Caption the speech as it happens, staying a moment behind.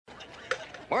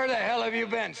Where the hell have you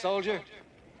been, soldier?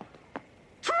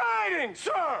 Training,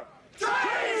 sir!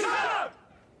 Training, sir!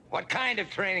 What kind of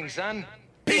training, son?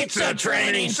 Pizza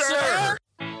training, sir!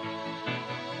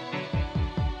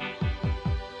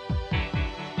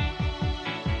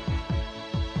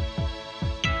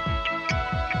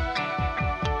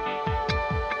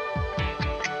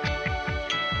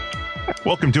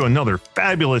 Welcome to another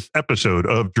fabulous episode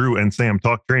of Drew and Sam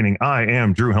Talk Training. I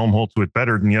am Drew Helmholtz with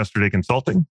Better Than Yesterday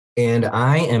Consulting. And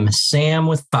I am Sam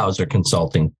with Fauser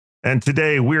Consulting. And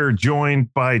today we're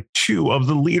joined by two of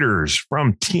the leaders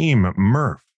from Team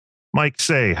Murph. Mike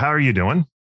Say, how are you doing?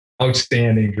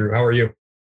 Outstanding, Drew. How are you?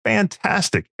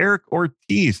 Fantastic. Eric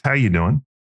Ortiz, how you doing?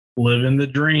 Living the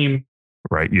dream.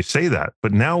 Right, you say that,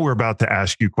 but now we're about to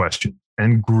ask you questions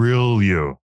and grill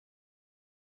you.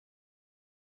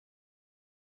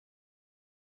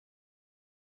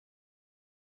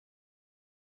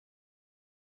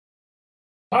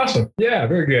 Awesome. Yeah,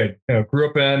 very good. Grew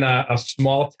up in a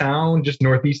small town just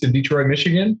northeast of Detroit,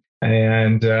 Michigan.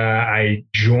 And I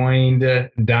joined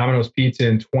Domino's Pizza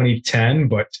in 2010,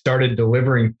 but started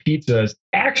delivering pizzas,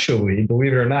 actually,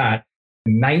 believe it or not,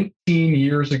 19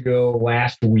 years ago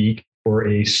last week for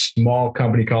a small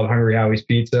company called Hungry Howie's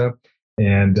Pizza.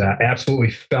 And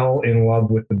absolutely fell in love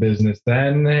with the business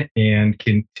then and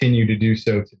continue to do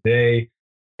so today.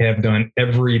 Have done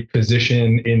every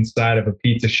position inside of a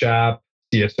pizza shop.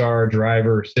 CSR,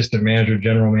 driver, assistant manager,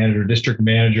 general manager, district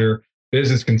manager,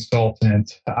 business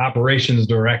consultant, operations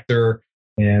director,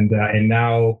 and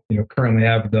now currently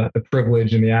have the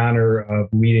privilege and the honor of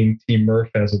leading Team Murph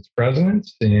as its president,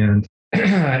 and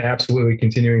absolutely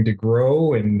continuing to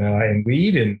grow and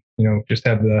lead, and just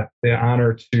have the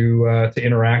honor to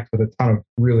interact with a ton of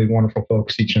really wonderful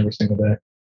folks each and every single day.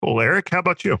 Well, Eric, how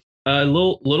about you? A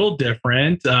little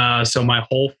different. So my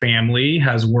whole family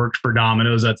has worked for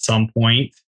Domino's at some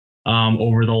point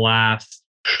over the last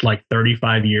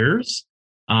 35 years.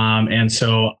 And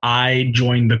so I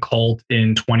joined the cult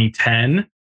in 2010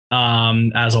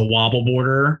 as a wobble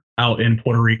boarder out in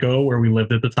Puerto Rico, where we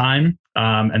lived at the time.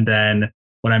 And then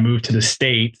when I moved to the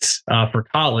States for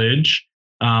college,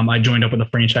 I joined up with a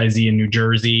franchisee in New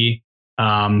Jersey.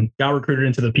 Got recruited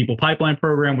into the People Pipeline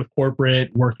program with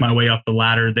corporate, worked my way up the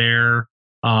ladder there,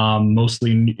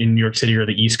 mostly in New York City or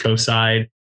the East Coast side.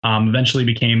 Eventually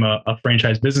became a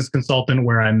franchise business consultant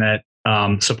where I met,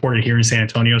 supported here in San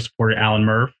Antonio, supported Alan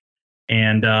Murph,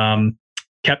 and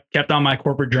kept on my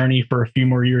corporate journey for a few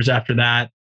more years after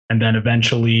that. And then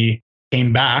eventually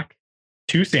came back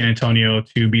to San Antonio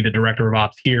to be the director of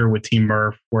ops here with Team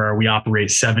Murph, where we operate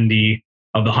 70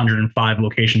 of the 105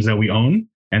 locations that we own.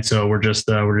 And so we're just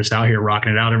out here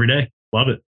rocking it out every day. Love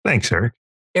it. Thanks, Eric.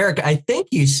 Eric, I think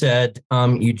you said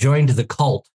you joined the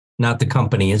cult, not the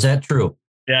company. Is that true?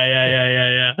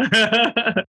 Yeah.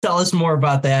 Tell us more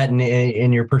about that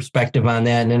and your perspective on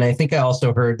that. And I think I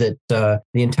also heard that the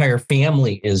entire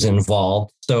family is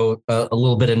involved. So a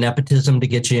little bit of nepotism to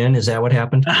get you in. Is that what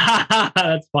happened?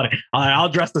 That's funny. I'll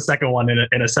address the second one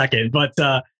in a second. But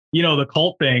the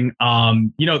cult thing,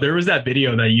 there was that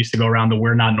video that used to go around, the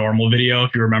We're Not Normal video,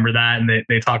 if you remember that. And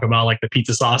they talk about the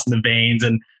pizza sauce in the veins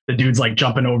and the dudes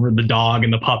jumping over the dog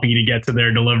and the puppy to get to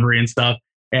their delivery and stuff.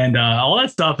 And all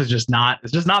that stuff is just not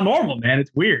normal, man.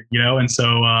 It's weird, And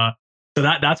so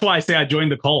that's why I say I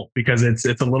joined the cult, because it's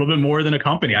a little bit more than a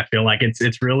company. I feel like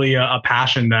it's really a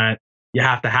passion that you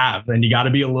have to have, and you got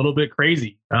to be a little bit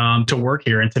crazy to work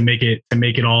here and to make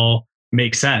it all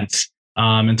make sense.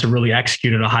 And to really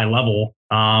execute at a high level,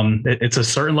 it's a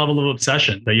certain level of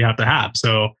obsession that you have to have.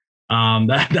 So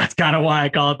that's kind of why I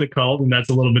call it the cult. And that's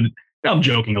a little bit, I'm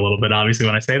joking a little bit, obviously,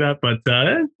 when I say that, but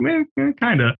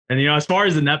kind of. And, as far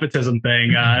as the nepotism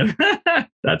thing,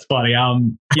 that's funny.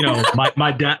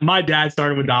 My dad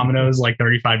started with Domino's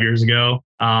 35 years ago,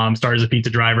 started as a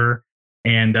pizza driver,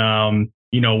 and,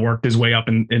 worked his way up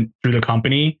in through the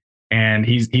company. And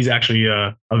he's actually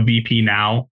a VP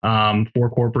now for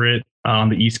corporate on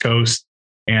the East Coast,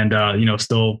 and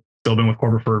still been with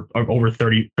corporate for over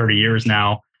 30 years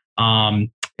now.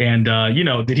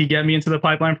 Did he get me into the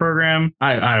pipeline program?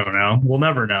 I don't know. We'll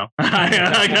never know.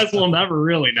 I guess we'll never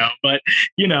really know. But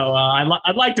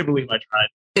I'd like to believe I tried.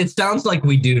 It sounds like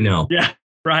we do know. Yeah.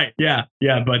 Right. Yeah.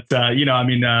 But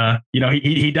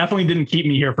he definitely didn't keep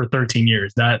me here for 13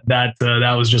 years. That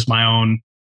was just my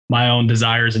own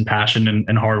desires and passion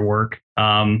and hard work.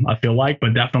 I feel like,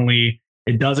 but definitely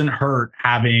it doesn't hurt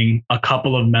having a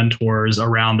couple of mentors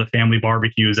around the family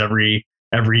barbecues every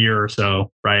year or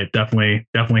so, right? Definitely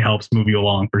helps move you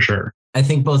along for sure. I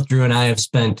think both Drew and I have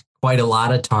spent quite a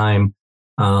lot of time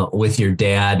with your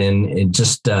dad, and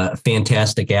just a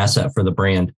fantastic asset for the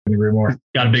brand. Couldn't agree more.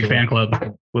 Got a big fan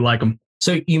club. We like them.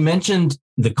 So you mentioned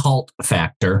the cult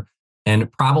factor,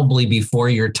 and probably before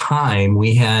your time,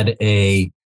 we had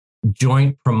a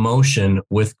joint promotion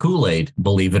with Kool-Aid,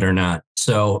 believe it or not.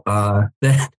 So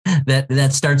that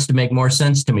starts to make more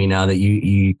sense to me now that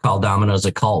you call Domino's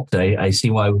a cult. I see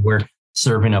why we're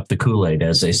serving up the Kool-Aid,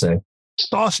 as they say.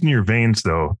 Sauce in your veins,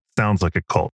 though, sounds like a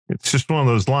cult. It's just one of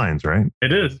those lines, right?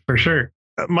 It is, for sure.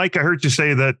 Mike, I heard you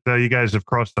say that you guys have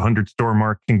crossed the 100-store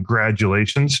mark.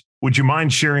 Congratulations. Would you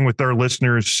mind sharing with our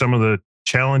listeners some of the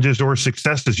challenges or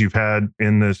successes you've had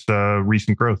in this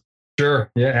recent growth? Sure.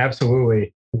 Yeah,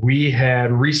 absolutely. We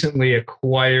had recently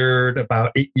acquired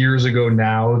about 8 years ago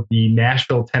now the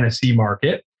Nashville, Tennessee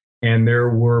market. And there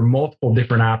were multiple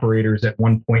different operators at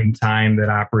one point in time that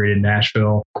operated in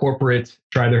Nashville. Corporate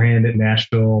tried their hand at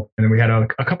Nashville. And then we had a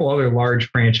couple other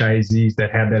large franchisees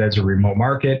that had that as a remote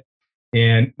market.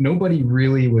 And nobody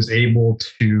really was able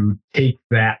to take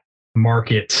that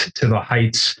market to the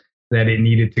heights that it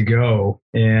needed to go,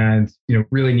 and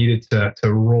really needed to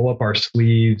roll up our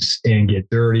sleeves and get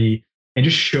dirty and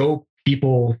just show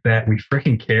people that we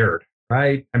freaking cared,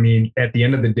 right? I mean, at the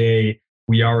end of the day,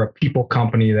 we are a people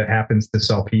company that happens to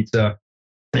sell pizza,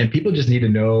 and people just need to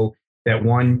know that,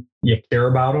 one, you care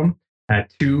about them,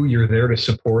 two, you're there to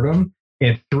support them,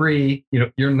 and three,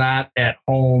 you're not at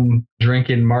home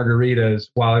drinking margaritas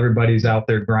while everybody's out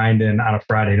there grinding on a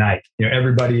Friday night.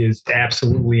 Everybody is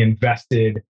absolutely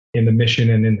invested in the mission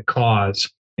and in the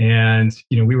cause. And,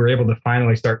 we were able to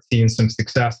finally start seeing some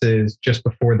successes just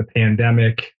before the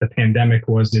pandemic. The pandemic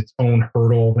was its own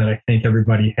hurdle that I think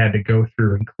everybody had to go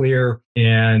through and clear.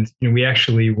 And, we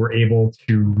actually were able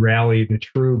to rally the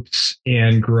troops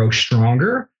and grow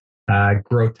stronger,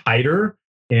 grow tighter,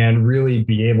 and really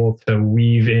be able to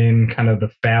weave in kind of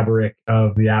the fabric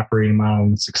of the operating model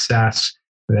and success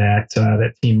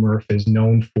that Team Murph is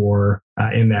known for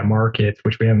in that market,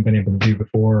 which we haven't been able to do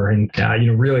before. And,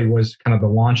 really was kind of the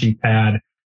launching pad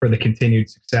for the continued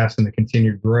success and the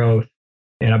continued growth.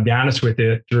 And I'll be honest with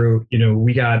you, Drew,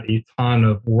 we got a ton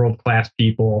of world-class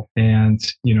people. And,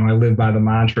 I live by the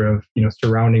mantra of,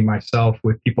 surrounding myself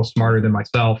with people smarter than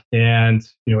myself. And,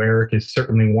 Eric is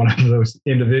certainly one of those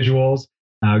individuals.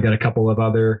 I've got a couple of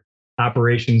other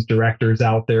operations directors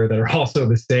out there that are also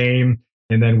the same.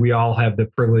 And then we all have the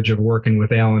privilege of working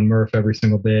with Alan Murph every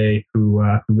single day, who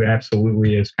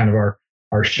absolutely is kind of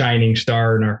our shining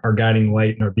star and our guiding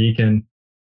light and our beacon.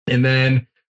 And then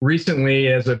recently,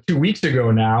 as of 2 weeks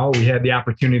ago now, we had the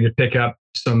opportunity to pick up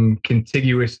some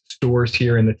contiguous stores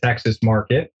here in the Texas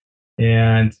market.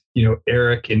 And,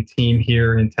 Eric and team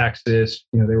here in Texas,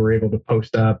 they were able to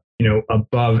post up,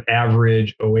 above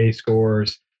average OA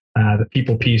scores. The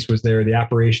people piece was there. The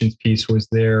operations piece was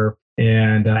there.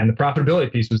 And the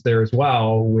profitability piece was there as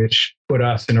well, which put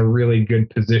us in a really good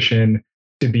position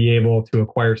to be able to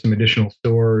acquire some additional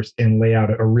stores and lay out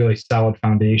a really solid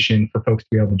foundation for folks to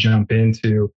be able to jump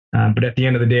into. But at the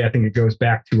end of the day, I think it goes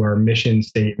back to our mission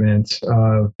statement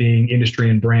of being industry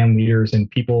and brand leaders in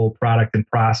people, product, and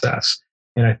process.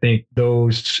 And I think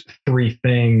those three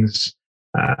things,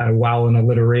 while an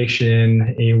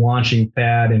alliteration, a launching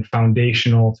pad, and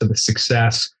foundational to the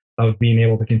success of being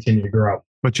able to continue to grow.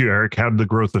 But you, Eric, how did the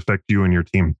growth affect you and your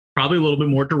team? Probably a little bit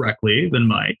more directly than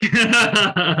Mike.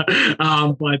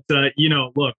 But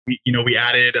look, we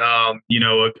added, a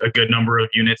good number of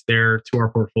units there to our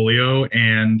portfolio,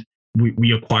 and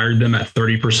we acquired them at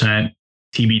 30%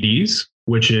 TBDs,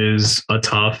 which is a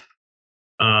tough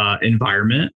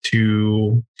environment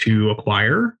to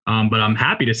acquire. But I'm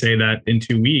happy to say that in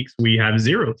 2 weeks we have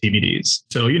 0 TBDs.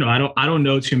 So, I don't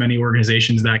know too many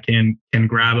organizations that can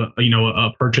grab a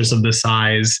purchase of this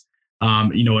size,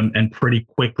 and pretty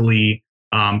quickly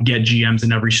get GMs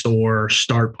in every store,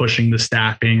 start pushing the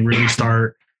staffing, really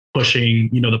start pushing,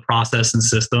 the process and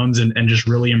systems, and just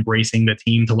really embracing the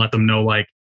team to let them know, like,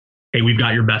 hey, we've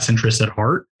got your best interests at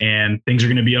heart, and things are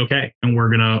going to be okay, and we're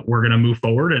gonna move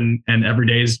forward, and every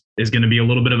day is going to be a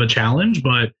little bit of a challenge,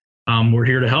 but we're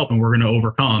here to help, and we're going to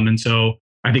overcome. And so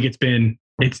I think it's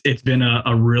been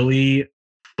a really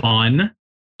fun,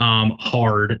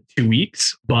 hard 2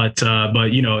 weeks, but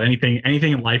anything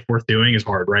in life worth doing is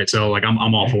hard, right? So like I'm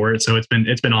all for it. So it's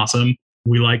been awesome.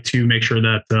 We like to make sure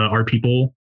that our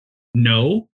people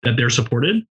know that they're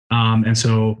supported, and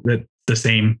so that the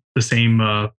same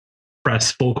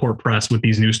full court press with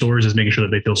these new stores is making sure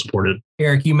that they feel supported.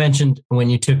 Eric, you mentioned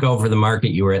when you took over the market,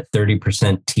 you were at 30%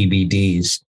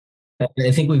 TBDs.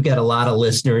 I think we've got a lot of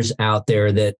listeners out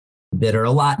there that are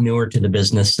a lot newer to the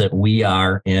business that we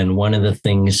are. And one of the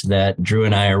things that Drew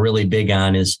and I are really big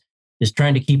on is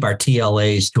trying to keep our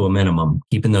TLAs to a minimum,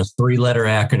 keeping those 3-letter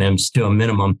acronyms to a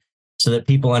minimum. so that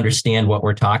people understand what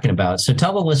we're talking about. So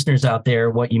tell the listeners out there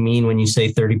what you mean when you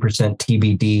say 30%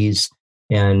 TBDs,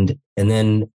 and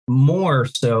then more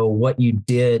so what you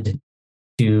did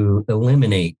to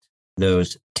eliminate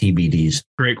those TBDs.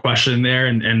 Great question there.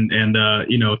 And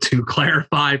to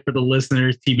clarify for the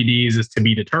listeners, TBDs is to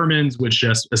be determined, which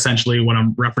just essentially what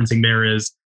I'm referencing there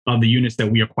is of the units that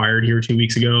we acquired here 2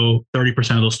 weeks ago,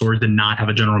 30% of those stores did not have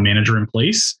a general manager in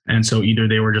place. And so either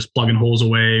they were just plugging holes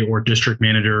away, or district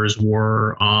managers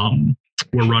were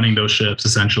running those shifts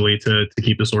essentially to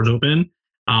keep the stores open.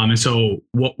 And so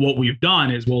what we've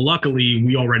done is, well, luckily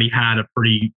we already had a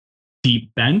pretty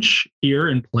deep bench here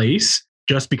in place,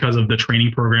 just because of the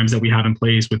training programs that we have in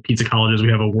place with Pizza Colleges.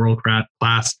 We have a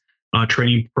world-class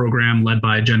training program led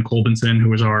by Jen Colbinson,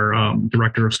 who is our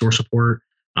director of store support,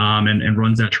 and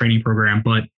runs that training program.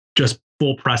 But just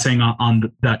full pressing on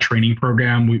that training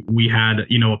program, we had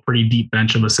a pretty deep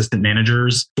bench of assistant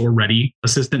managers, store-ready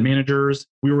assistant managers.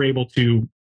 We were able to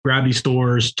grab these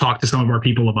stores, talk to some of our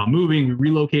people about moving. We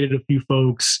relocated a few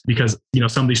folks because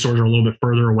some of these stores are a little bit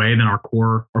further away than our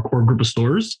core group of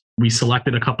stores. We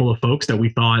selected a couple of folks that we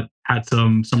thought had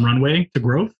some runway to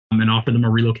growth, and offered them a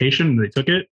relocation, and they took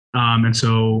it.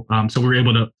 So we were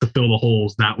able to fill the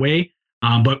holes that way.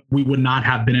 But we would not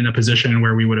have been in a position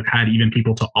where we would have had even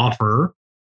people to offer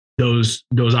those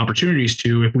opportunities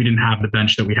to if we didn't have the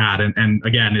bench that we had. And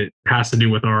again, it has to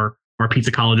do with our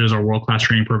Pizza Colleges, our world-class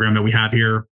training program that we have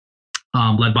here,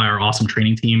 led by our awesome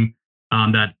training team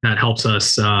that helps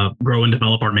us grow and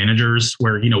develop our managers,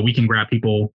 where we can grab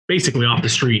people basically off the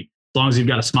street as long as you've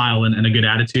got a smile and a good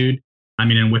attitude. I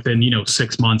mean, and within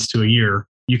 6 months to a year,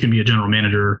 you can be a general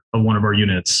manager of one of our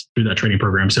units through that training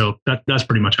program. So that's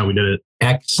pretty much how we did it.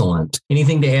 Excellent.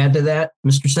 Anything to add to that,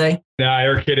 Mr. Say? No,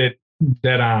 Eric hit it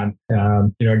dead on.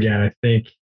 Again, I think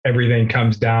everything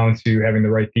comes down to having the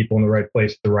right people in the right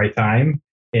place at the right time.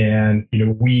 And,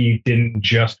 we didn't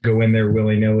just go in there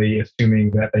willy-nilly,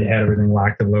 assuming that they had everything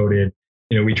locked and loaded.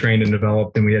 We trained and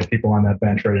developed, and we had people on that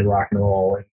bench ready to rock and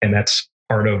roll. And that's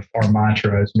part of our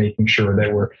mantra, is making sure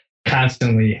that we're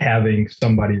constantly having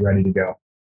somebody ready to go.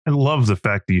 I love the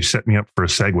fact that you set me up for a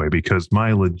segue, because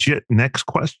my legit next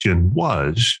question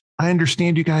was, I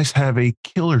understand you guys have a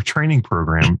killer training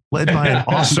program led by an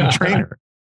awesome trainer.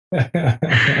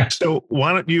 So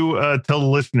why don't you tell the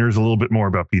listeners a little bit more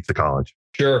about Pizza College?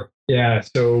 Sure. Yeah.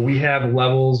 So we have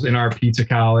levels in our Pizza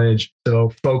College.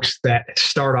 So folks that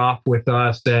start off with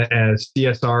us as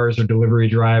CSRs or delivery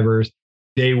drivers,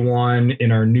 day one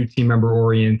in our new team member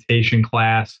orientation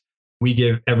class, we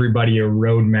give everybody a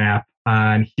roadmap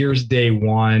on here's day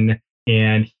one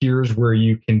and here's where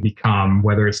you can become,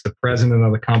 whether it's the president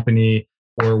of the company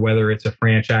or whether it's a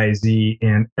franchisee,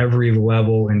 and every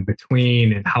level in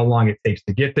between, and how long it takes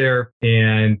to get there,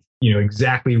 and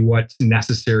exactly what's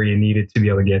necessary and needed to be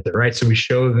able to get there, right? So we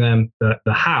show them the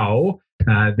how.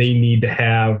 They need to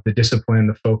have the discipline,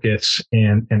 the focus,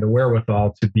 and the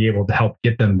wherewithal to be able to help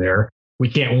get them there. We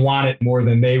can't want it more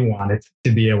than they want it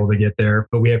to be able to get there.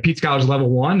 But we have Pizza College Level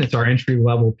 1. It's our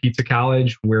entry-level Pizza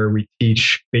College, where we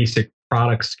teach basic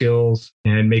product skills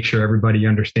and make sure everybody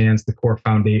understands the core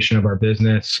foundation of our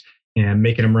business, and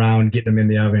making them round, getting them in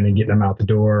the oven and getting them out the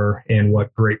door, and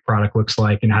what great product looks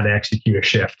like and how to execute a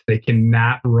shift. They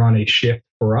cannot run a shift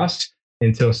for us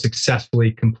until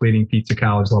successfully completing Pizza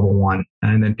College Level 1.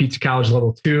 And then Pizza College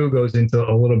Level 2 goes into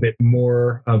a little bit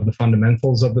more of the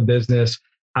fundamentals of the business,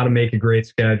 how to make a great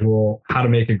schedule, how to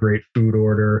make a great food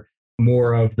order,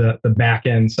 more of the back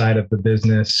end side of the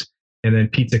business. And then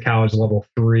Pizza College Level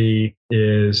 3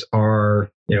 is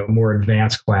our more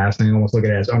advanced class. And I almost look at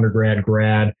it as undergrad,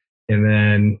 grad, and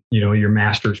then your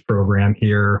master's program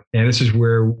here. And this is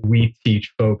where we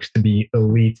teach folks to be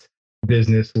elite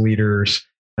business leaders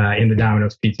in the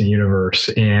Domino's Pizza universe,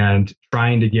 and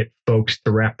trying to get folks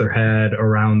to wrap their head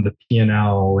around the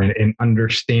P&L and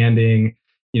understanding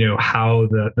how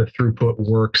the throughput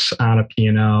works on a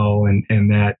P&L,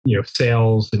 and that,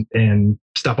 sales and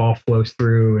stuff all flows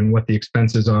through, and what the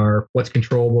expenses are, what's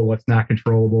controllable, what's not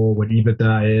controllable, what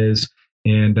EBITDA is,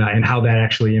 and how that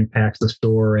actually impacts the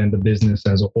store and the business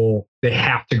as a whole. They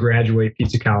have to graduate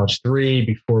Pizza College 3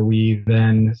 before we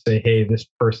then say, hey, this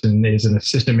person is an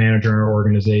assistant manager in our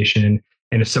organization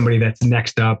and is somebody that's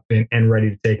next up and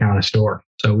ready to take on a store.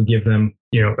 So we give them,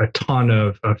 a ton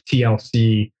of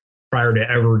TLC prior to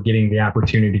ever getting the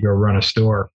opportunity to go run a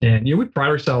store. And we pride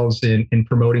ourselves in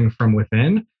promoting from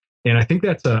within. And I think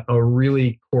that's a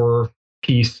really core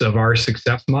piece of our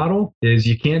success model, is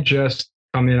you can't just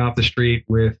come in off the street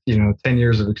with 10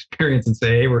 years of experience and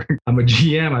say, hey, I'm a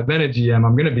GM, I've been a GM,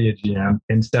 I'm going to be a GM,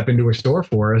 and step into a store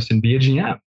for us and be a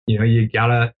GM. You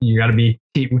gotta be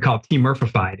we call it team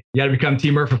Murphified. You gotta become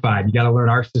team Murphified. You gotta learn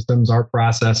our systems, our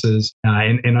processes,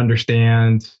 and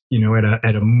understand,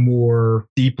 at a more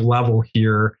deep level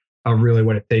here of really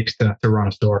what it takes to run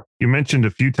a store. You mentioned a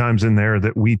few times in there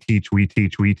that we teach.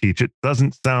 It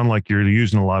doesn't sound like you're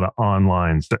using a lot of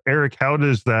online. So Eric, how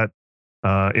does that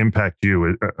impact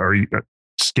you? Are you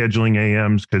scheduling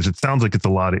AMs? Because it sounds like it's a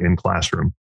lot of in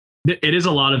classroom. It is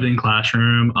a lot of in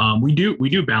classroom. We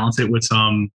do balance it with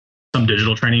some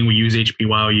digital training. We use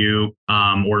HPYU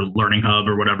or Learning Hub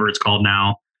or whatever it's called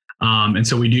now. And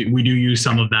so we do use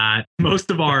some of that. Most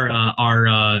of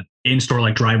our in-store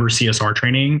like driver CSR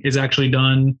training is actually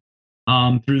done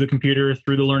through the computer,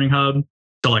 through the Learning Hub.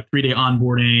 So like 3-day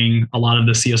onboarding, a lot of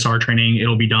the CSR training,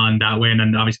 it'll be done that way. And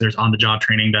then obviously there's on-the-job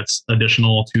training that's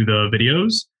additional to the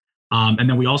videos. And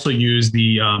then we also use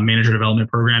the manager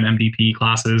development program, MDP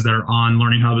classes that are on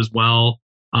Learning Hub as well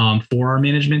for our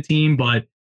management team. But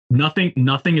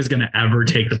nothing is going to ever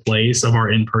take the place of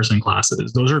our in-person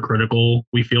classes. Those are critical,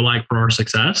 we feel like, for our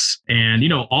success. And,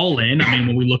 all in, I mean,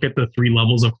 when we look at the 3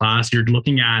 levels of class, you're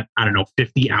looking at,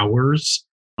 50 hours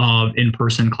of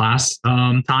in-person class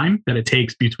time that it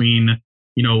takes between,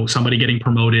 somebody getting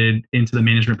promoted into the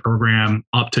management program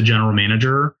up to general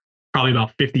manager, probably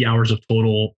about 50 hours of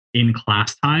total in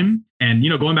class time. And,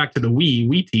 going back to the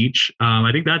we teach,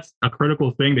 I think that's a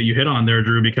critical thing that you hit on there,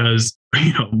 Drew, because,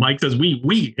 Mike says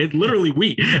we, it's literally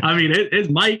we. I mean, it's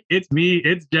Mike, it's me,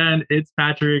 it's Jen, it's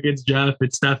Patrick, it's Jeff,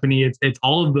 it's Stephanie, it's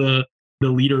all of the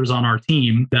leaders on our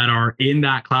team that are in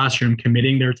that classroom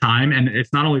committing their time. And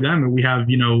it's not only them, but we have,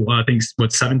 I think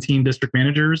 17 district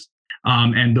managers.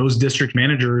 And those district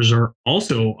managers are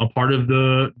also a part of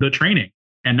the training.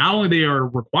 And not only they are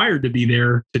required to be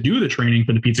there to do the training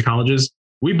for the pizza colleges,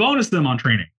 we bonus them on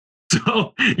training.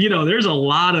 So, there's a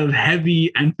lot of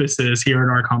heavy emphasis here in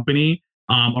our company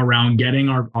around getting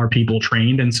our people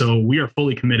trained. And so we are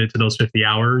fully committed to those 50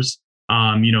 hours,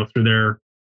 through their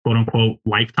quote unquote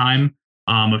lifetime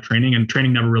of training. And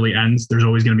training never really ends. There's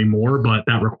always going to be more, but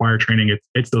that required training,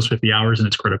 it's those 50 hours and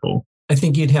it's critical. I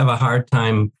think you'd have a hard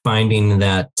time finding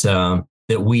that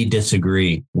we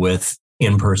disagree with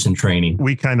in-person training.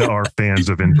 We kind of are fans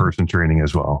of in-person training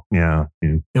as well. Yeah.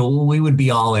 We would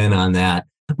be all in on that.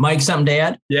 Mike, something to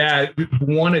add? Yeah.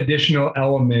 One additional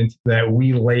element that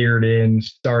we layered in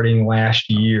starting last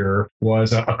year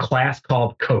was a class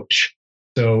called Coach.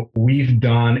 So we've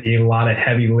done a lot of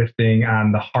heavy lifting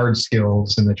on the hard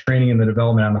skills and the training and the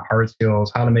development on the hard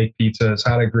skills, how to make pizzas,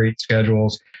 how to create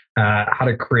schedules, how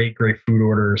to create great food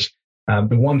orders.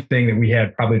 The one thing that we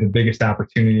had probably the biggest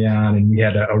opportunity on, and we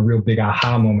had a real big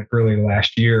aha moment early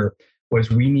last year, was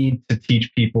we need to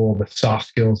teach people the soft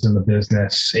skills in the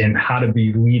business and how to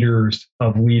be leaders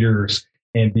of leaders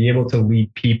and be able to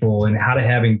lead people and how to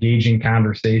have engaging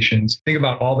conversations. Think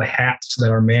about all the hats that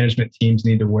our management teams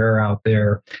need to wear out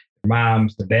there. Their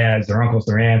moms, their dads, their uncles,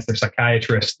 their aunts, their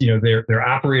psychiatrists, they're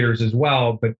operators as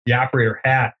well, but the operator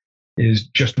hat is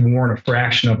just worn a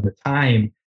fraction of the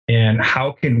time. And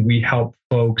how can we help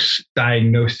folks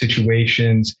diagnose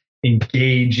situations,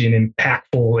 engage in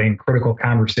impactful and critical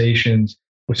conversations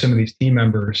with some of these team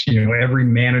members? Every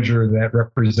manager that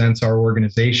represents our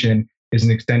organization is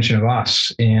an extension of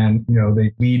us. And,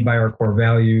 they lead by our core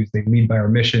values, they lead by our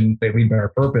mission, they lead by our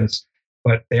purpose,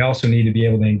 but they also need to be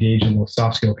able to engage in those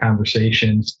soft skill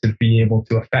conversations to be able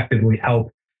to effectively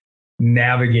help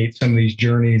navigate some of these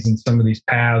journeys and some of these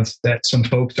paths that some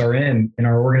folks are in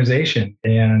our organization.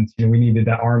 And we needed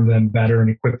to arm them better and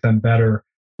equip them better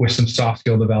with some soft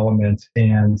skill development.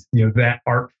 And that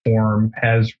art form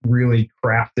has really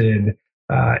crafted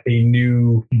a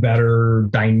new, better,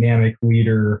 dynamic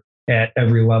leader at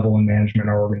every level in management in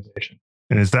our organization.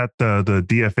 And is that the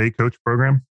DFA coach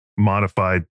program?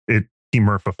 Modified, Team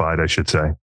Murphified, I should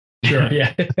say. Sure.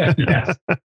 Yeah. Yes.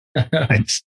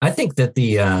 Thanks. I think that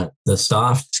the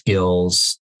soft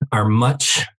skills are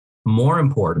much more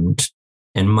important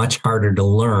and much harder to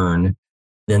learn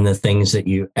than the things that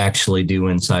you actually do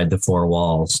inside the 4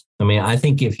 walls. I mean, I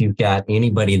think if you've got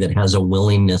anybody that has a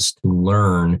willingness to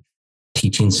learn,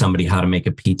 teaching somebody how to make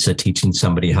a pizza, teaching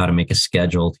somebody how to make a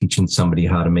schedule, teaching somebody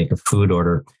how to make a food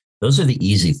order, those are the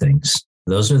easy things.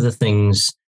 Those are the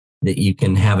things that you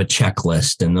can have a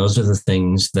checklist. And those are the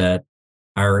things that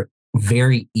are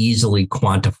very easily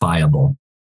quantifiable.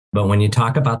 But when you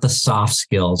talk about the soft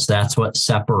skills, that's what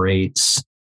separates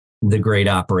the great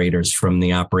operators from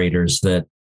the operators that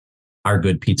are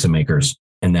good pizza makers.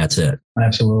 And that's it.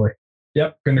 Absolutely.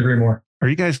 Yep. Couldn't agree more. Are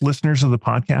you guys listeners of the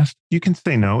podcast? You can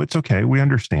say no. It's okay. We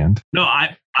understand. No,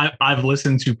 I've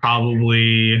listened to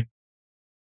probably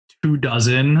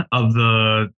 24 of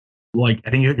the like, I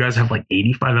think you guys have like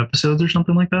 85 episodes or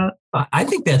something like that. I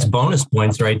think that's bonus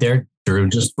points right there, Drew,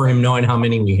 just for him knowing how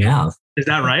many we have. Is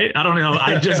that right? I don't know.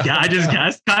 I just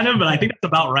guessed kind of, but I think that's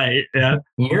about right. Yeah.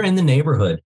 You're in the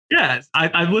neighborhood. Yes.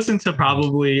 I've listened to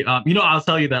probably, I'll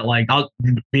tell you that, like,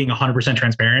 being 100%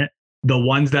 transparent, the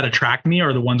ones that attract me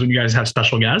are the ones when you guys have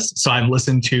special guests. So I've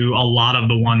listened to a lot of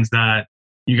the ones that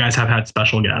you guys have had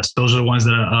special guests. Those are the ones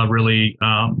that really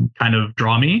kind of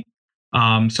draw me.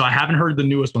 So I haven't heard the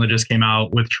newest one that just came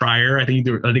out with Trier. I think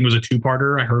it was a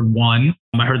 2-parter. I heard one.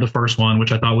 I heard the first one,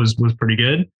 which I thought was pretty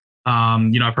good.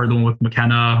 I've heard the one with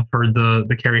McKenna, heard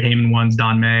the Kerry Heyman ones,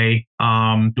 Don May,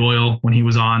 Doyle when he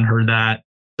was on, heard that.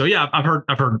 So yeah, I've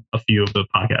heard a few of the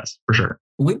podcasts for sure.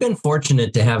 We've been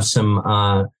fortunate to have some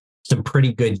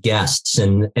pretty good guests,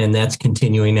 and that's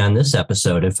continuing on this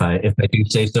episode, if I do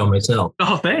say so myself.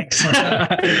 Oh, thanks.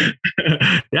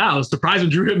 Yeah, I was surprised when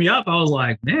Drew hit me up. I was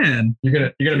like, man,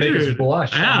 you're gonna make us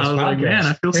blush. Yeah, I was like, man,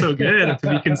 I feel so good to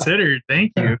be considered.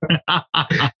 Thank you.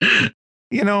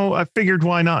 I figured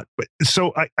why not? But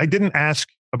so I didn't ask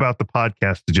about the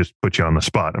podcast to just put you on the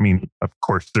spot. I mean, of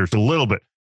course, there's a little bit.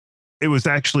 It was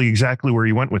actually exactly where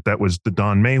you went with that was the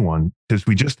Don May one, because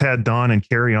we just had Don and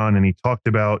Carrie on, and he talked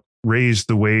about raise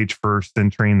the wage first, then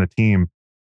train the team.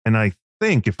 And I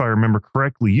think, if I remember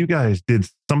correctly, you guys did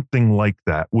something like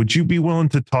that. Would you be willing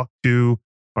to talk to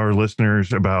our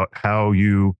listeners about how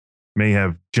you may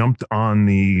have jumped on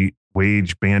the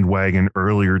wage bandwagon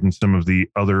earlier than some of the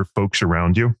other folks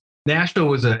around you? Nashville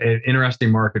was an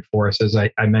interesting market for us. As I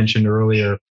mentioned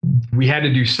earlier, we had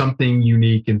to do something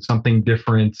unique and something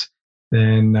different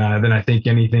than I think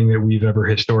anything that we've ever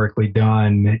historically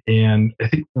done. And I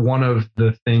think one of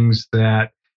the things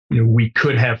that we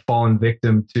could have fallen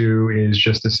victim to is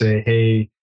just to say, hey,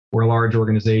 we're a large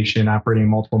organization operating in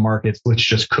multiple markets. Let's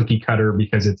just cookie cutter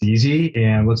because it's easy,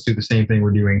 and let's do the same thing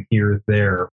we're doing here,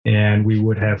 there. And we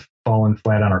would have fallen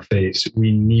flat on our face.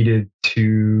 We needed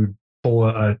to pull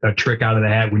a trick out of the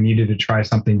hat. We needed to try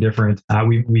something different.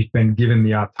 We've been given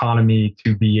the autonomy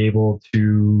to be able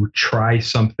to try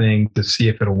something to see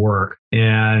if it'll work.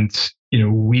 And,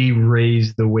 we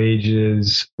raised the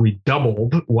wages. We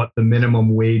doubled what the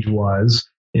minimum wage was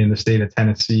in the state of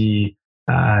Tennessee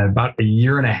about a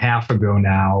year and a half ago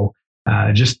now,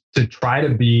 just to try to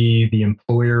be the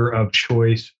employer of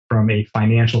choice from a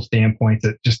financial standpoint,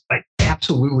 that just like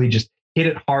absolutely just hit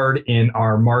it hard in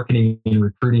our marketing and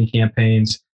recruiting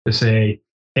campaigns to say,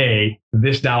 hey,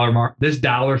 this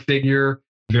dollar figure,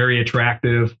 very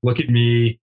attractive. Look at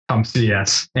me, come see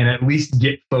us, and at least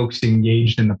get folks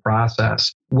engaged in the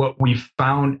process. What we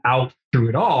found out through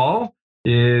it all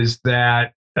is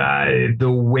that the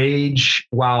wage,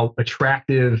 while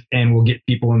attractive and will get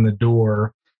people in the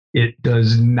door, it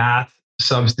does not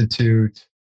substitute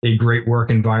a great work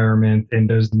environment and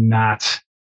does not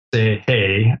say,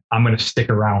 hey, I'm going to stick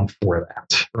around for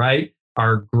that, right?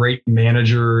 Our great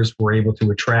managers were able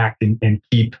to attract and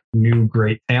keep new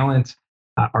great talent.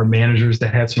 Our managers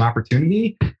that had some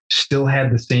opportunity still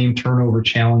had the same turnover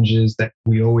challenges that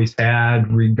we always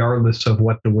had, regardless of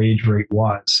what the wage rate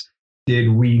was. Did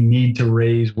we need to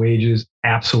raise wages?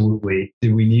 Absolutely.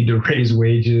 Did we need to raise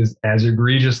wages as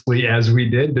egregiously as we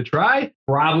did to try?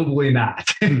 Probably not.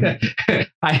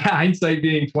 Hindsight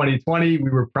being 2020, we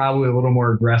were probably a little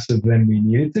more aggressive than we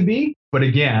needed to be. But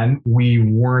again, we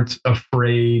weren't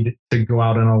afraid to go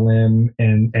out on a limb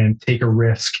and take a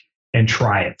risk and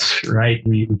try it, right?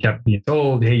 We kept being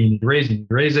told, hey, you need to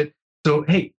raise it. So,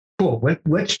 hey, cool,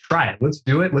 let's try it. Let's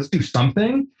do it. Let's do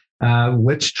something.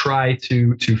 Let's try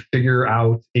to figure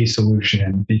out a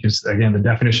solution, because again, the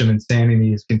definition of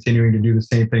insanity is continuing to do the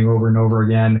same thing over and over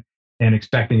again and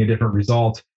expecting a different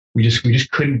result. We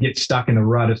just couldn't get stuck in the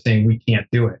rut of saying we can't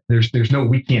do it. There's no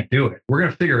we can't do it. We're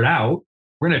going to figure it out.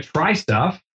 We're going to try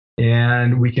stuff,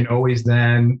 and we can always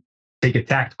then take a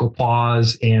tactical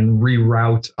pause and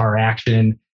reroute our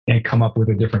action and come up with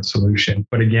a different solution.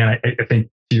 But again, I think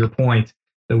to your point,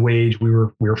 the wage, we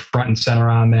were front and center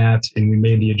on that, and we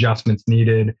made the adjustments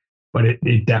needed, but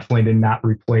it definitely did not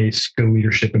replace good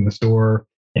leadership in the store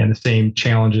and the same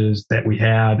challenges that we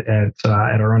had at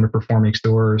our underperforming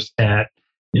stores at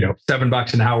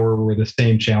 $7 an hour were the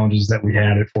same challenges that we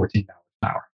had at $14 an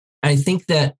hour. I think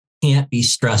that can't be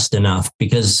stressed enough,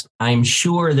 because I'm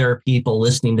sure there are people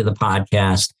listening to the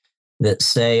podcast that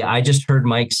say, I just heard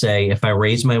Mike say, if I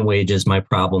raise my wages, my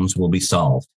problems will be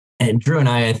solved. And Drew and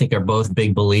I think, are both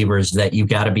big believers that you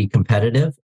got to be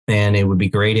competitive, and it would be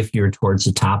great if you're towards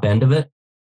the top end of it.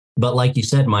 But like you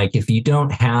said, Mike, if you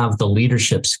don't have the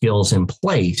leadership skills in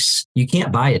place, you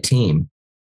can't buy a team.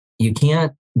 You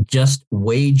can't just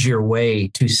wage your way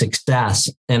to success.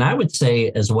 And I would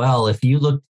say as well, if you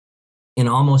look in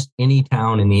almost any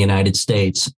town in the United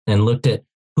States and looked at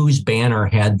whose banner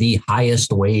had the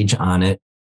highest wage on it,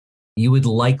 you would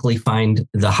likely find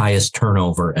the highest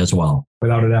turnover as well.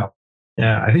 Without a doubt.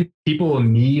 Yeah, I think people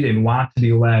need and want to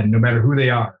be led, no matter who they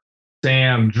are.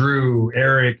 Sam, Drew,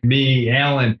 Eric, me,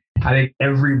 Alan. I think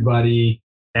everybody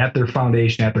at their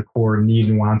foundation, at their core, need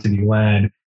and want to be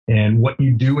led. And what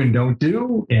you do and don't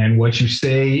do, and what you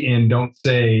say and don't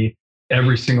say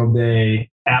every single day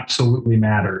absolutely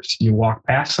matters. You walk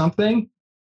past something,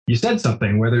 you said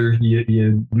something, whether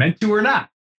you meant to or not.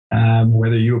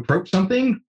 Whether you approach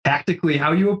something, tactically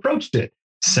how you approached it,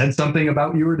 said something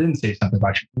about you or didn't say something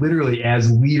about you. Literally,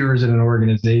 as leaders in an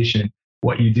organization,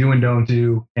 what you do and don't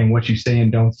do and what you say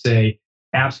and don't say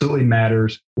absolutely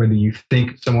matters, whether you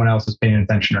think someone else is paying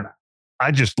attention or not.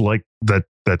 I just like that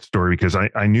story because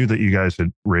I knew that you guys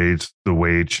had raised the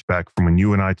wage back from when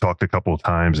you and I talked a couple of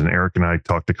times, and Eric and I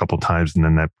talked a couple of times, and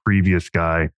then that previous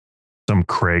guy, some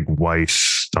Craig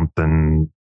Weiss,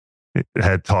 something,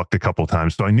 had talked a couple of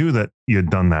times. So I knew that you had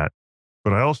done that.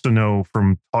 But I also know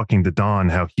from talking to Don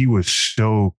how he was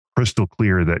so crystal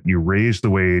clear that you raise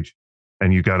the wage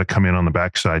and you got to come in on the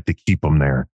backside to keep them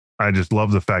there. I just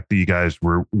love the fact that you guys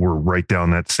were right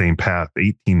down that same path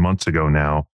 18 months ago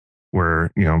now,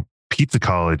 where, Pizza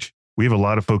College, we have a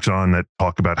lot of folks on that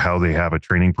talk about how they have a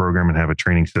training program and have a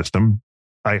training system.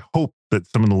 I hope that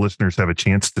some of the listeners have a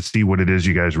chance to see what it is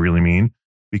you guys really mean,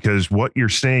 because what you're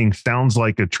saying sounds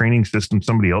like a training system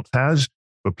somebody else has,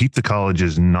 but Pizza College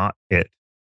is not it.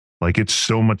 Like, it's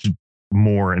so much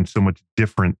more and so much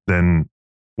different than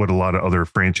what a lot of other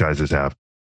franchises have.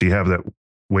 You have that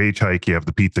wage hike, you have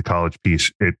the Pizza College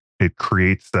piece. It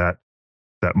creates that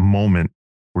moment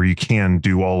where you can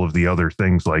do all of the other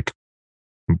things like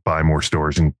buy more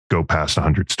stores and go past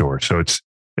 100 stores. So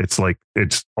it's like,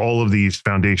 it's all of these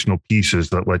foundational pieces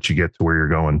that let you get to where you're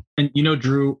going. And,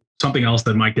 Drew, something else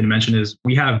that Mike didn't mention is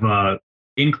we have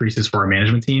increases for our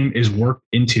management team is worked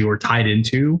into or tied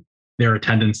into their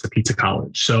attendance to Pizza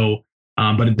College. So,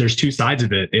 but there's two sides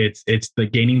of it. It's the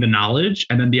gaining the knowledge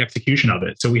and then the execution of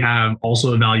it. So we have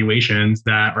also evaluations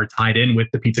that are tied in with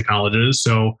the Pizza Colleges.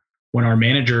 So when our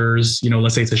managers,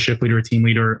 let's say it's a shift leader, a team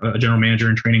leader, a general manager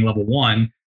in training level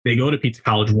 1, they go to Pizza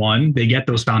College 1, they get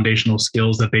those foundational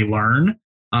skills that they learn,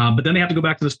 but then they have to go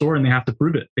back to the store and they have to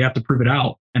prove it. They have to prove it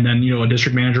out. And then, a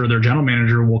district manager or their general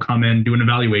manager will come in, do an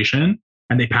evaluation,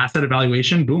 and they pass that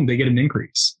evaluation, boom, they get an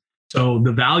increase. So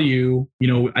the value,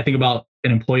 I think about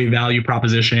an employee value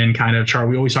proposition kind of chart.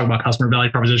 We always talk about customer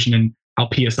value proposition and how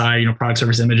PSI, product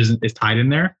service image is tied in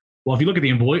there. Well, if you look at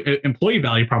the employee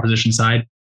value proposition side,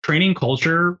 training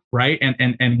culture, right,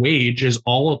 and wage is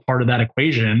all a part of that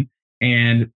equation.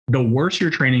 And the worse your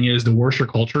training is, the worse your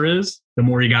culture is, the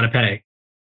more you got to pay.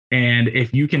 And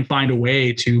if you can find a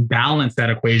way to balance that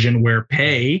equation where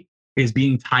pay is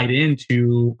being tied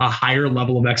into a higher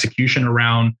level of execution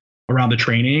around the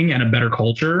training and a better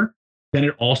culture, then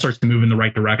it all starts to move in the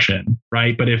right direction,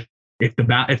 right? But if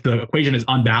the equation is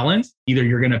unbalanced, either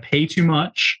you're going to pay too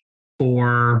much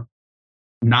for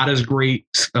not as great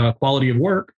quality of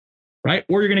work, right?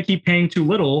 Or you're going to keep paying too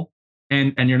little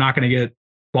and you're not going to get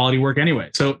quality work anyway.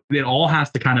 So it all has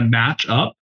to kind of match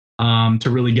up to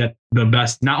really get the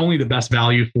best, not only the best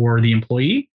value for the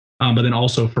employee, but then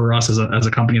also for us as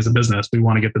a company, as a business, we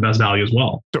want to get the best value as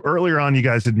well. So earlier on, you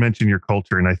guys had mentioned your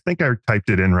culture, and I think I typed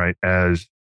it in right as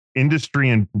industry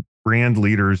and brand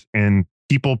leaders in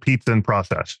people, pizza, and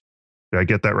process. Did I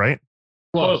get that right?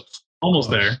 Close. Almost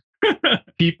there.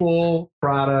 People,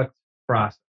 product,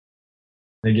 process.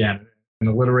 Again, an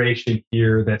alliteration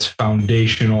here that's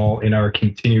foundational in our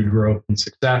continued growth and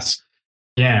success.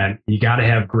 Again, you got to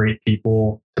have great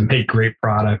people to make great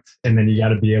products, and then you got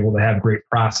to be able to have great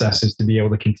processes to be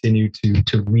able to continue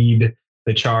to lead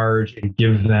the charge and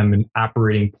give them an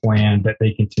operating plan that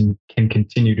they can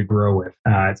continue to grow with.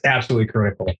 It's absolutely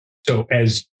critical. So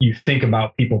as you think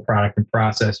about people, product, and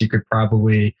process, you could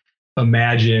probably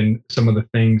imagine some of the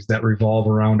things that revolve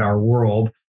around our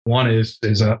world. One is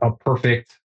a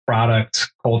perfect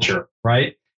product culture,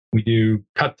 right? We do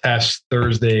cut tests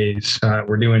Thursdays.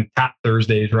 We're doing top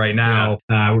Thursdays right now.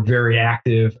 We're very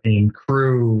active in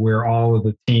crew where all of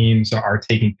the teams are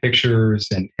taking pictures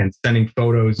and sending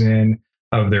photos in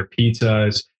of their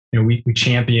pizzas. We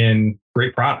champion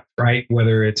great products, right?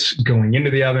 Whether it's going into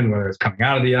the oven, whether it's coming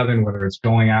out of the oven, whether it's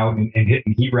going out and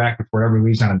hitting heat rack before it ever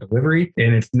leaves on a delivery.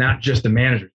 And it's not just the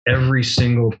manager. Every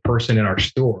single person in our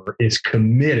store is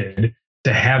committed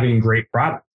to having great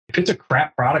products. If it's a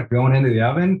crap product going into the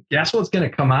oven, guess what's going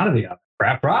to come out of the oven?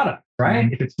 Crap product, right?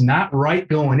 Mm-hmm. If it's not right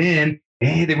going in,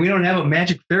 hey, then we don't have a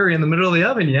magic fairy in the middle of the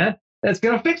oven yet that's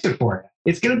going to fix it for you.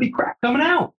 it's going to be crap coming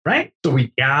out, right? So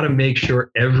we got to make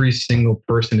sure every single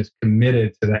person is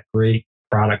committed to that great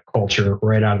product culture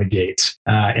right out of the gates.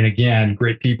 And again,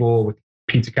 great people with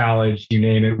Pizza College, you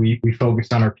name it. We focus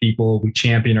on our people. We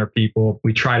champion our people.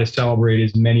 We try to celebrate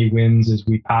as many wins as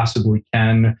we possibly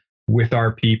can with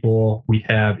our people. We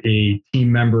have a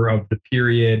team member of the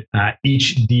period.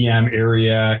 Each DM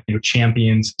area,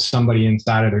 champions somebody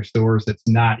inside of their stores that's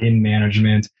not in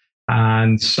management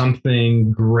on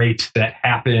something great that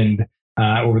happened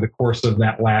over the course of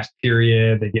that last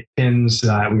period. They get pins.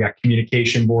 We got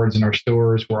communication boards in our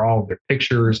stores where all of their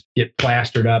pictures get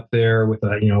plastered up there with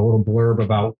a little blurb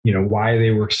about why they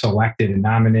were selected and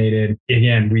nominated.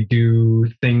 Again, we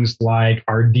do things like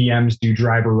our DMs do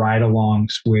driver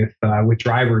ride-alongs with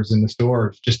drivers in the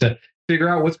stores just to figure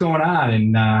out what's going on,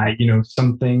 and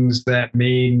some things that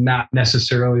may not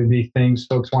necessarily be things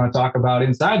folks want to talk about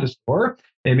inside the store.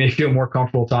 They may feel more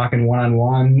comfortable talking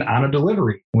one-on-one on a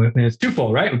delivery. And it's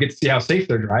twofold, right? We get to see how safe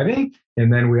they're driving,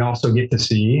 and then we also get to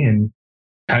see and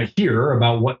kind of hear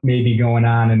about what may be going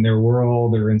on in their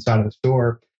world or inside of the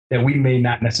store that we may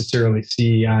not necessarily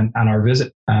see on our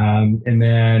visit. And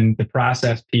then the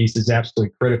process piece is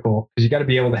absolutely critical because you got to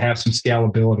be able to have some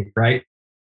scalability, right?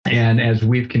 And as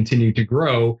we've continued to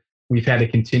grow, we've had to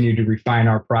continue to refine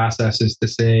our processes to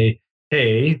say,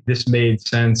 hey, this made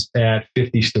sense at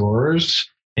 50 stores,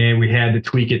 and we had to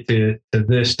tweak it to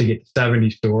this to get to 70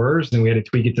 stores, and we had to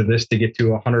tweak it to this to get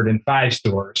to 105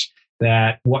 stores.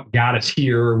 That what got us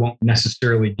here won't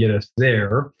necessarily get us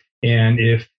there. And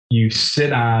if you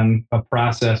sit on a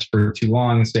process for too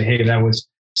long and say, hey, that was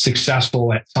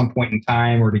successful at some point in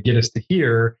time or to get us to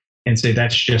here, and say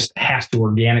that's just has to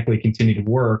organically continue to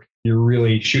work, you're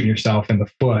really shooting yourself in the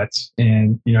foot.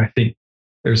 And, I think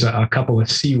there's a couple of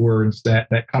C words that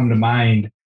come to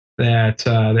mind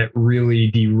that really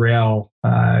derail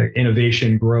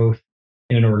innovation growth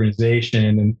in an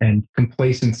organization, and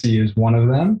complacency is one of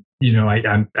them.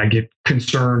 I get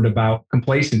concerned about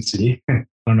complacency. I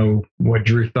don't know what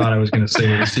Drew thought I was going to say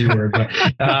with the C word,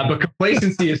 but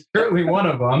complacency is certainly one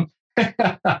of them.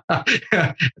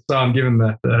 So I'm giving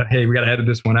the hey, we got to edit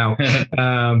this one out.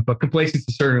 But complacency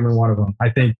is certainly one of them. I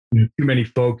think too many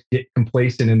folks get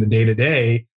complacent in the day to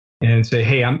day and say,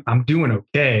 hey, I'm doing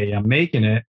okay, I'm making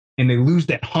it, and they lose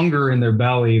that hunger in their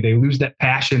belly, they lose that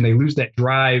passion, they lose that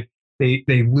drive, they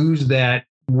lose that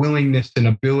willingness and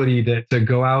ability to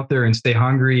go out there and stay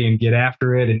hungry and get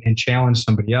after it and challenge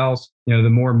somebody else. The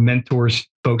more mentors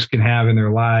folks can have in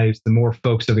their lives, the more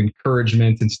folks of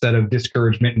encouragement instead of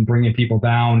discouragement and bringing people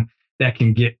down that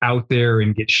can get out there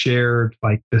and get shared,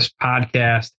 like this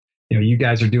podcast. You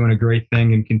guys are doing a great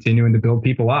thing and continuing to build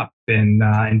people up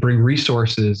and bring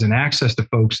resources and access to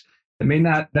folks that may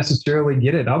not necessarily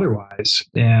get it otherwise.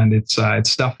 And it's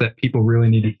stuff that people really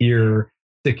need to hear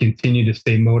to continue to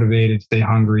stay motivated, stay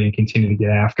hungry, and continue to get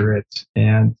after it.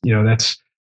 And, that's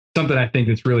something I think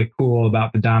that's really cool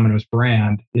about the Domino's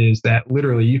brand is that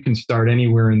literally you can start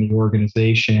anywhere in the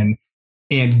organization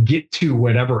and get to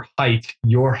whatever height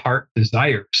your heart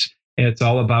desires. And it's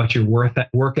all about your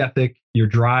work ethic, your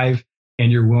drive,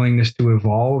 and your willingness to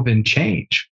evolve and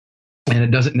change. And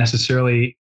it doesn't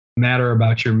necessarily matter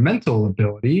about your mental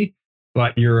ability,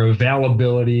 but your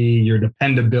availability, your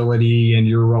dependability, and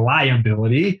your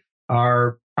reliability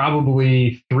are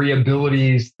probably three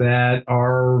abilities that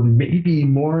are maybe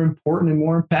more important and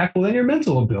more impactful than your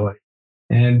mental ability.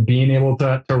 And being able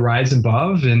to rise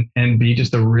above and be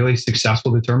just a really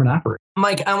successful, determined operator.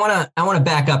 Mike, I want to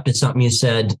back up to something you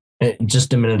said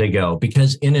just a minute ago,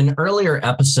 because in an earlier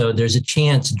episode, there's a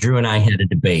chance Drew and I had a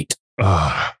debate.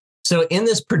 So in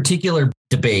this particular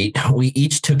debate, we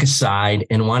each took a side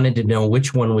and wanted to know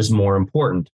which one was more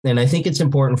important. And I think it's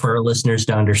important for our listeners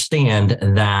to understand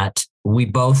that we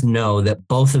both know that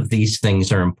both of these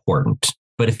things are important.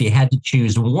 But if you had to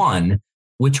choose one,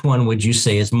 which one would you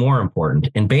say is more important?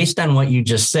 And based on what you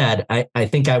just said, I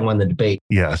think I won the debate.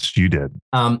 Yes, you did.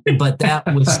 But that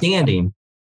withstanding,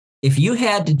 if you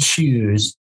had to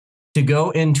choose to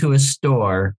go into a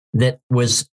store that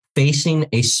was facing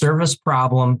a service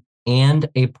problem and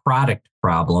a product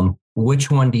problem, which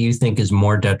one do you think is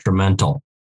more detrimental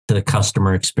to the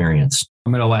customer experience?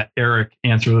 I'm going to let Eric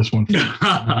answer this one.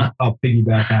 I'll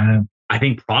piggyback on him. I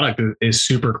think product is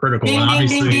super critical. And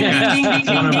obviously,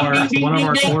 it's one of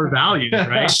our core values,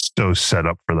 right? So set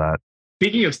up for that.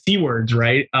 Speaking of C words,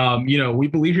 right? We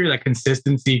believe here that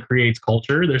consistency creates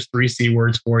culture. There's 3 C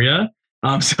words for you.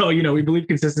 So we believe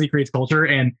consistency creates culture.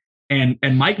 And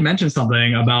Mike mentioned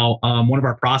something about one of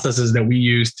our processes that we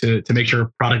use to make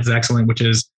sure product is excellent, which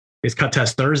is cut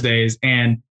test Thursdays.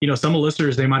 And some of the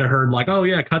listeners, they might have heard like, oh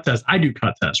yeah, cut test. I do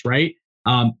cut tests, right?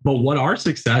 But what our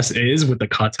success is with the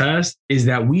cut test is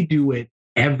that we do it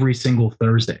every single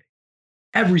Thursday.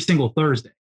 Every single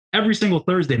Thursday. Every single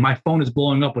Thursday, my phone is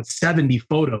blowing up with 70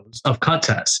 photos of cut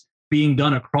tests being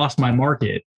done across my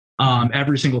market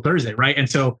every single Thursday, right? And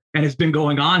it's been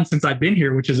going on since I've been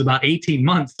here, which is about 18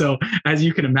 months. So as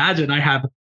you can imagine, I have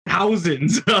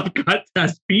thousands of cut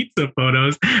test pizza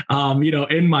photos,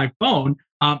 in my phone.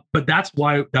 But that's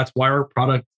why our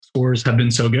product scores have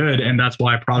been so good, and that's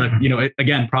why product,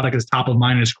 product is top of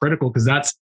mind and is critical because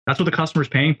that's what the customer is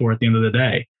paying for at the end of the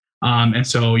day. And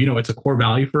so, it's a core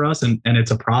value for us, and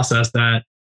it's a process that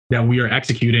we are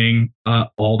executing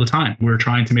all the time. We're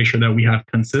trying to make sure that we have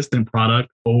consistent product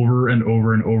over and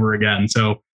over and over again.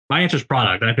 So my answer is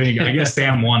product. I guess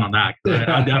Sam won on that.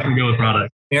 I definitely go with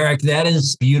product. Eric, that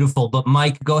is beautiful. But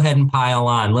Mike, go ahead and pile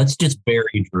on. Let's just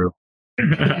bury Drew.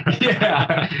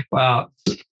 Yeah. Well,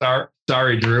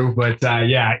 sorry, Drew. But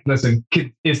listen,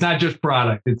 it's not just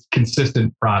product, it's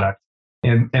consistent product.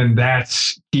 And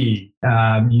that's key.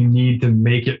 You need to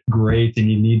make it great,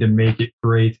 and you need to make it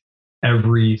great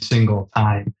every single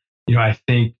time. I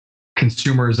think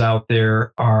consumers out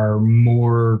there are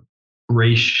more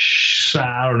gracious.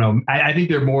 I don't know. I think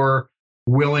they're more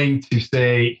willing to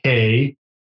say, hey,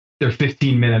 they're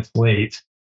 15 minutes late,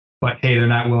 but hey, they're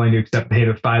not willing to accept, hey,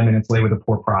 they're 5 minutes late with a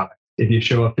poor product. If you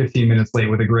show up 15 minutes late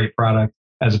with a great product,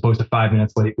 as opposed to 5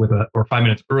 minutes late or 5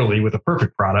 minutes early with a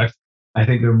perfect product, I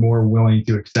think they're more willing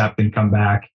to accept and come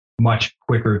back much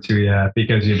quicker to you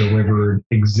because you delivered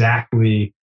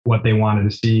exactly what they wanted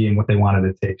to see and what they wanted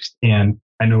to taste. And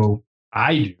I know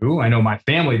I do. I know my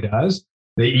family does.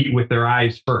 They eat with their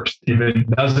eyes first. If it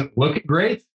doesn't look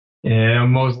great,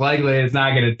 most likely it's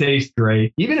not going to taste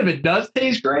great. Even if it does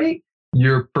taste great,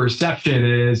 your perception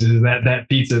is that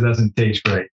pizza doesn't taste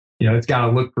great. It's got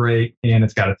to look great and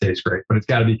it's got to taste great, but it's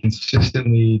got to be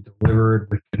consistently delivered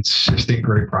with consistent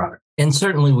great product. And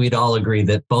certainly we'd all agree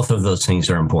that both of those things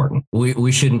are important.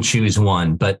 We shouldn't choose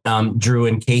one. But Drew,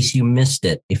 in case you missed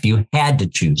it, if you had to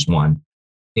choose one,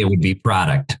 it would be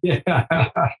product. Yeah.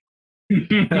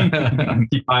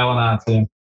 Keep piling on, Sam.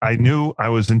 I knew I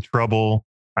was in trouble.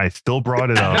 I still brought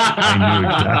it up. I knew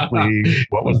exactly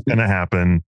what was going to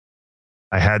happen.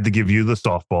 I had to give you the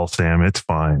softball, Sam. It's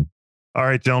fine. All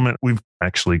right, gentlemen, we've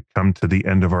actually come to the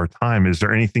end of our time. Is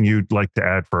there anything you'd like to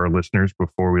add for our listeners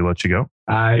before we let you go?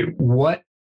 What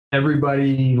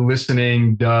everybody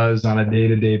listening does on a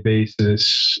day-to-day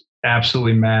basis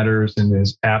absolutely matters and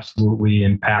is absolutely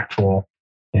impactful.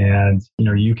 And,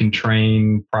 you can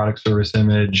train product, service,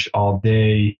 image all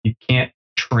day. You can't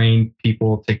train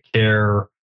people to care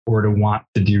or to want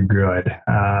to do good.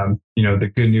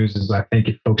 The good news is I think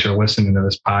if folks are listening to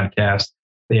this podcast,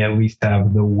 they at least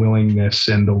have the willingness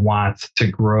and the want to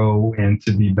grow and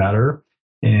to be better.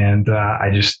 And I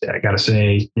got to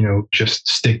say, just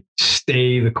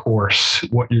stay the course.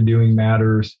 What you're doing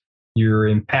matters. You're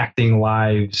impacting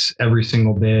lives every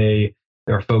single day.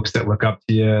 There are folks that look up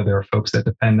to you. There are folks that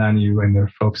depend on you, and there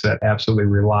are folks that absolutely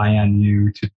rely on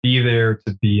you to be there,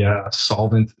 to be a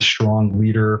solvent, strong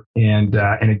leader. And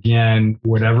again,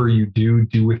 whatever you do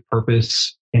with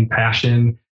purpose and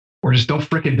passion, or just don't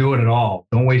fricking do it at all.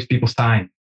 Don't waste people's time.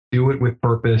 Do it with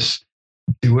purpose,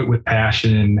 do it with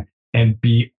passion, and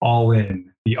be all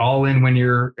in. Be all in when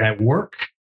you're at work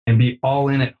and be all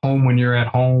in at home when you're at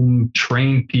home.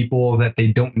 Train people that they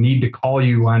don't need to call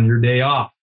you on your day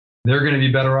off. They're going to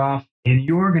be better off and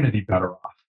you're going to be better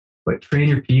off. But train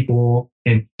your people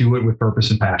and do it with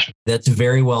purpose and passion. That's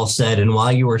very well said. And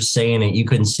while you were saying it, you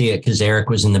couldn't see it because Eric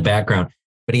was in the background,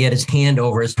 but he had his hand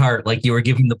over his heart like you were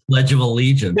giving the Pledge of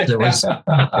Allegiance. It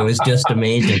was just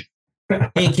amazing.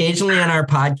 Hey, occasionally on our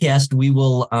podcast, we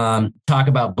will talk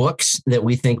about books that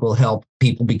we think will help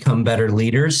people become better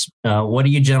leaders. What are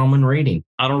you gentlemen reading?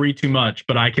 I don't read too much,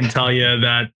 but I can tell you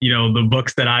that, the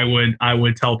books that I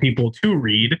would tell people to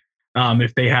read,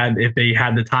 if they had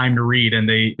the time to read and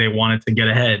they wanted to get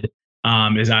ahead,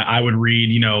 is I would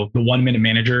read, The 1 Minute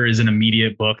Manager is an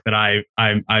immediate book that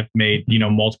I've made,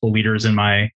 multiple leaders in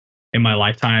my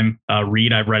lifetime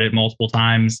read. I've read it multiple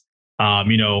times.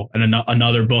 And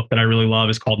another book that I really love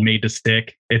is called Made to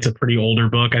Stick. It's a pretty older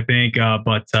book, I think,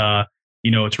 but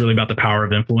it's really about the power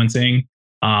of influencing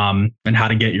and how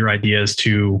to get your ideas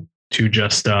to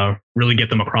just really get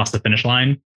them across the finish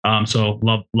line. So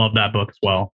love that book as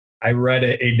well. I read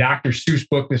a Dr. Seuss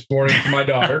book this morning for my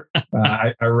daughter.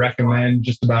 I recommend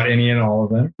just about any and all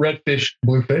of them. Red Fish,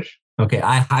 Blue Fish. Okay,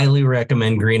 I highly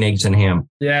recommend Green Eggs and Ham.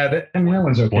 Yeah, that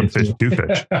one's okay. One fish, two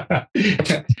fish.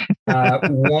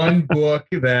 One book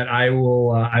that I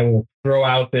will throw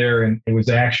out there, and it was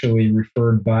actually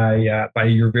referred by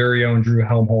your very own Drew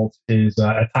Helmholtz, is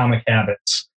Atomic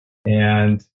Habits.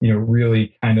 and,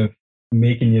 really kind of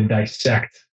making you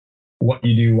dissect what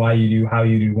you do, why you do, how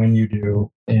you do, when you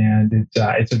do. And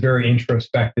it's a very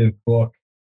introspective book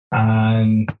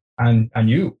on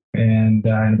you and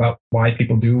about why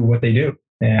people do what they do.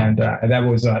 And that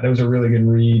was a really good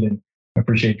read, and I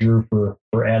appreciate Drew for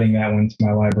adding that one to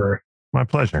my library. My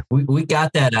pleasure. We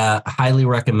got that highly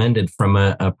recommended from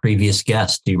a previous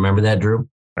guest. Do you remember that, Drew?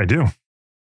 I do.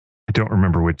 I don't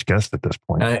remember which guest at this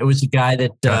point. It was a guy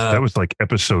that... Gosh, that was like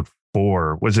episode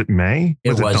 4. Was it May?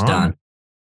 It was Don.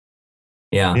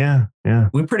 Yeah. Yeah.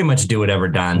 We pretty much do whatever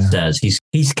Don says.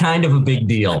 He's kind of a big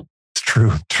deal. It's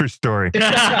true. True story.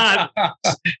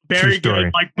 Very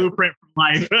good. Like blueprint from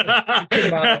life.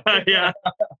 Yeah.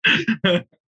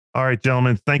 All right,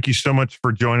 gentlemen. Thank you so much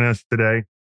for joining us today.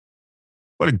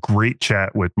 What a great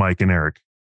chat with Mike and Eric.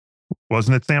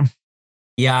 Wasn't it, Sam?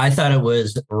 Yeah, I thought it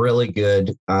was really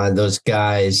good. Those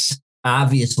guys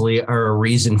obviously are a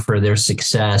reason for their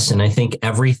success. And I think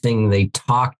everything they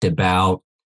talked about,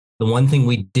 the one thing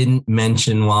we didn't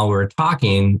mention while we were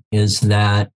talking is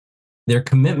that their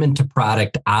commitment to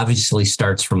product obviously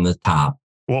starts from the top.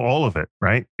 Well, all of it,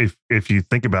 right? If you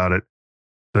think about it,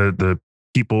 the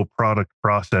people, product,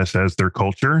 process as their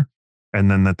culture,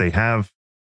 and then that they have,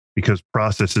 because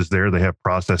process is there, they have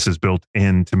processes built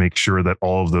in to make sure that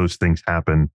all of those things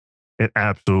happen. It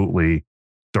absolutely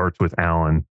starts with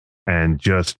Alan and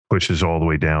just pushes all the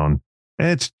way down. And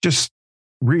it's just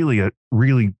really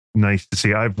nice to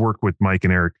see. I've worked with Mike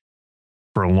and Eric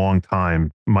for a long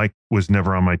time. Mike was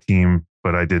never on my team,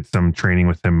 but I did some training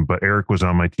with him. But Eric was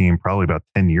on my team probably about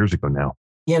 10 years ago now.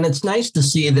 Yeah, and it's nice to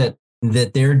see that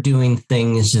they're doing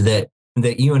things that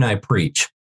you and I preach.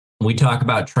 We talk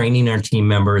about training our team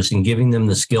members and giving them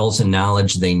the skills and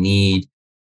knowledge they need.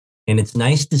 And it's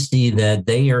nice to see that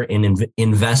they are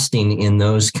investing in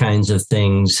those kinds of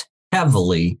things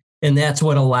heavily. And that's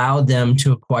what allowed them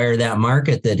to acquire that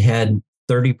market that had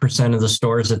 30% of the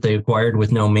stores that they acquired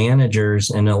with no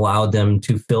managers, and allowed them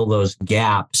to fill those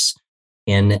gaps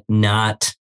and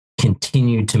not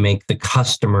continue to make the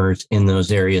customers in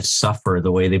those areas suffer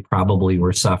the way they probably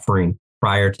were suffering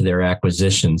prior to their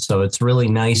acquisition. So it's really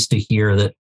nice to hear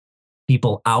that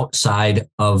people outside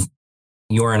of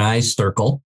your and I's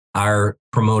circle are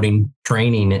promoting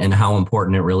training and how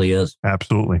important it really is.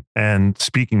 Absolutely. And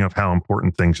speaking of how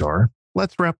important things are,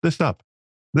 let's wrap this up.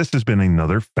 This has been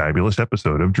another fabulous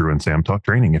episode of Drew and Sam Talk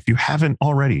Training. If you haven't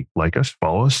already, like us,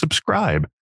 follow us, subscribe,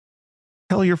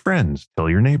 tell your friends, tell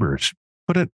your neighbors,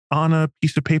 put it on a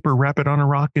piece of paper, wrap it on a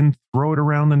rock, and throw it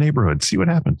around the neighborhood. See what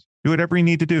happens. Do whatever you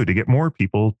need to do to get more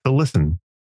people to listen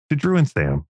to Drew and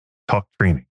Sam Talk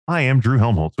Training. I am Drew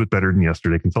Helmholtz with Better Than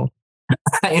Yesterday Consulting.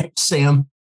 I am Sam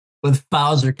with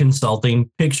Fowler Consulting,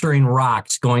 picturing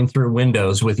rocks going through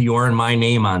windows with your and my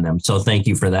name on them. So thank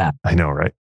you for that. I know,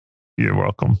 right? You're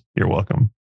welcome. You're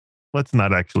welcome. Let's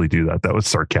not actually do that. That was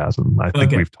sarcasm. I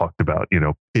think we've talked about,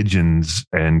 pigeons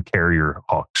and carrier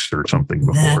hawks or something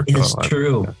before. That is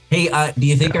true. Hey, do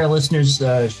you think our listeners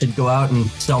should go out and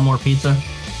sell more pizza?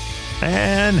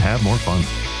 And have more fun.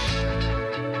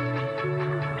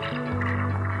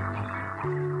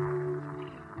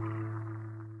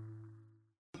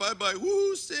 Bye-bye.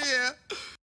 Woo, see ya.